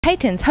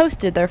Titans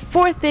hosted their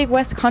fourth Big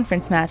West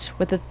Conference match.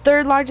 With the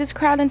third largest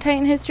crowd in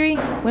Titan history,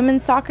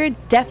 women's soccer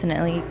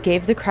definitely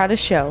gave the crowd a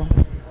show.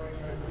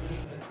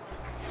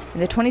 In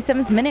the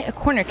 27th minute, a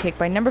corner kick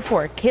by number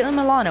 4, Caitlin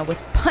Milano,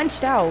 was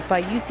punched out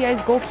by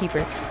UCI's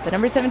goalkeeper, but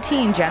number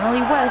 17,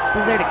 Janalee West,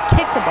 was there to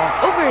kick the ball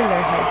over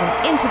their heads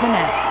and into the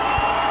net.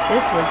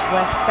 This was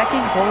West's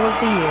second goal of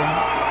the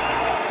year.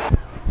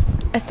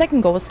 A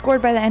second goal was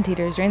scored by the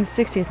Anteaters during the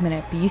 60th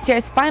minute, but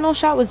UCI's final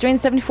shot was during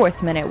the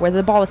 74th minute, where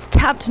the ball was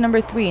tapped to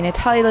number 3,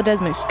 Natalia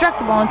Ledesma, who struck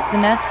the ball into the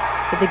net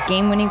for the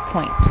game-winning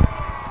point.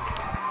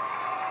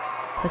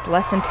 With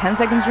less than 10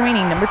 seconds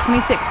remaining, number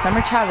 26,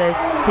 Summer Chavez,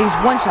 takes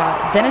one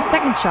shot, then a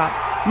second shot.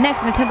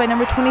 Next, an attempt by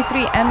number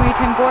 23, Anne-Marie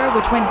Tangora,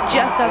 which went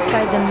just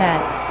outside the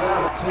net.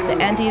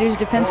 The Anteaters'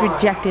 defense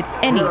rejected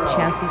any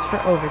chances for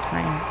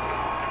overtime.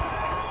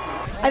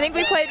 I think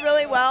we played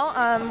really well.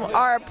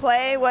 Our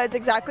play was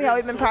exactly how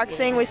we've been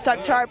practicing. We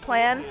stuck to our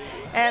plan,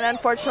 and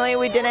unfortunately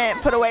we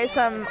didn't put away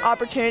some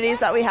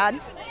opportunities that we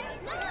had.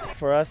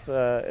 For us,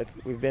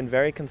 we've been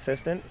very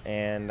consistent,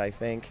 and I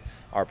think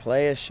our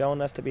play has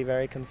shown us to be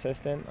very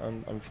consistent.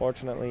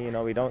 Unfortunately,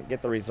 we don't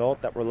get the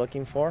result that we're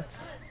looking for,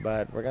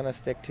 but we're going to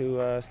stick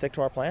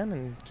to our plan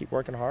and keep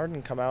working hard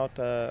and come out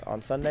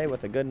on Sunday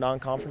with a good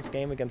non-conference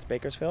game against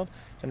Bakersfield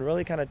and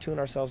really kind of tune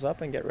ourselves up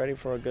and get ready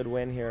for a good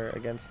win here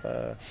against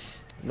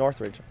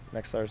Northridge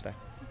next Thursday.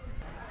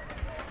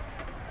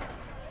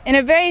 In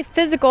a very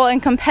physical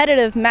and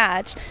competitive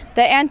match,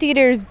 the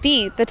Anteaters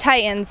beat the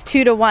Titans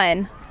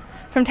 2-1.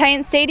 From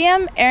Titan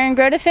Stadium, Erinn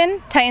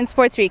Grotefend, Titan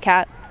Sports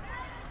Recap.